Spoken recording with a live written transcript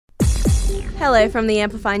Hello from the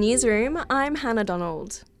Amplify newsroom, I'm Hannah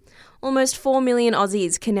Donald. Almost 4 million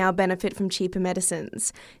Aussies can now benefit from cheaper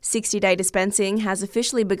medicines. 60-day dispensing has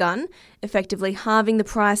officially begun, effectively halving the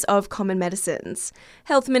price of common medicines.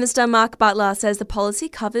 Health Minister Mark Butler says the policy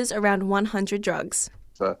covers around 100 drugs.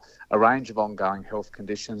 For a range of ongoing health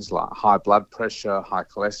conditions like high blood pressure, high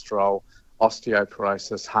cholesterol,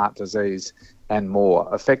 osteoporosis, heart disease and more.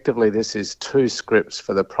 Effectively, this is 2 scripts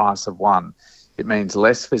for the price of 1. It means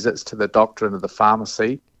less visits to the doctor and to the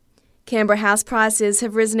pharmacy. Canberra house prices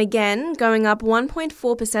have risen again, going up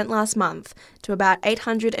 1.4% last month to about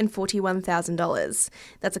 $841,000.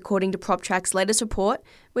 That's according to PropTrack's latest report,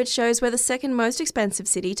 which shows we're the second most expensive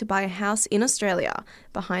city to buy a house in Australia,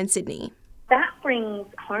 behind Sydney. That brings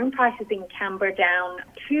home prices in Canberra down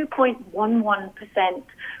 2.11%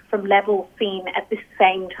 from levels seen at the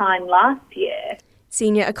same time last year.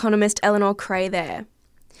 Senior economist Eleanor Cray there.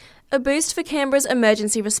 A boost for Canberra's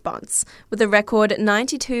emergency response, with a record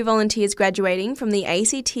 92 volunteers graduating from the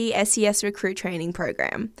ACT SES Recruit Training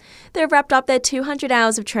Program. They've wrapped up their 200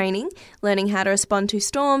 hours of training, learning how to respond to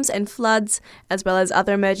storms and floods, as well as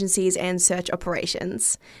other emergencies and search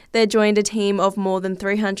operations. They joined a team of more than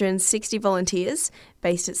 360 volunteers,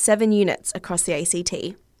 based at 7 units across the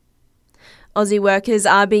ACT. Aussie workers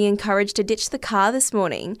are being encouraged to ditch the car this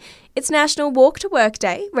morning. It's National Walk to Work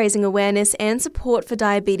Day, raising awareness and support for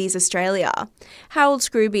Diabetes Australia. Harold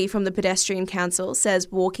Scrooby from the Pedestrian Council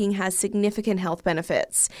says walking has significant health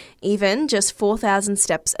benefits, even just 4,000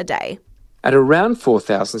 steps a day. At around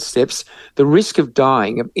 4,000 steps, the risk of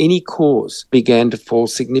dying of any cause began to fall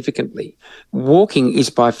significantly. Walking is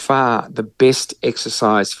by far the best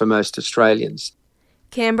exercise for most Australians.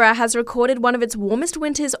 Canberra has recorded one of its warmest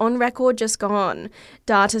winters on record just gone.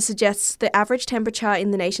 Data suggests the average temperature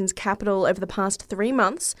in the nation's capital over the past 3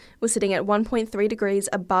 months was sitting at 1.3 degrees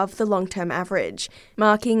above the long-term average,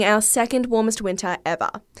 marking our second warmest winter ever.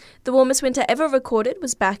 The warmest winter ever recorded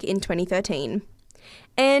was back in 2013.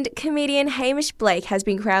 And comedian Hamish Blake has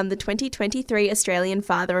been crowned the 2023 Australian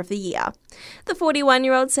Father of the Year. The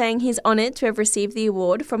 41-year-old saying he's honoured to have received the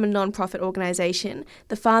award from a non-profit organisation,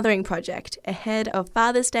 the Fathering Project, ahead of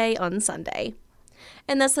Father's Day on Sunday.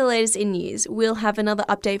 And that's the latest in news. We'll have another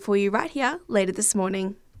update for you right here later this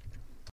morning.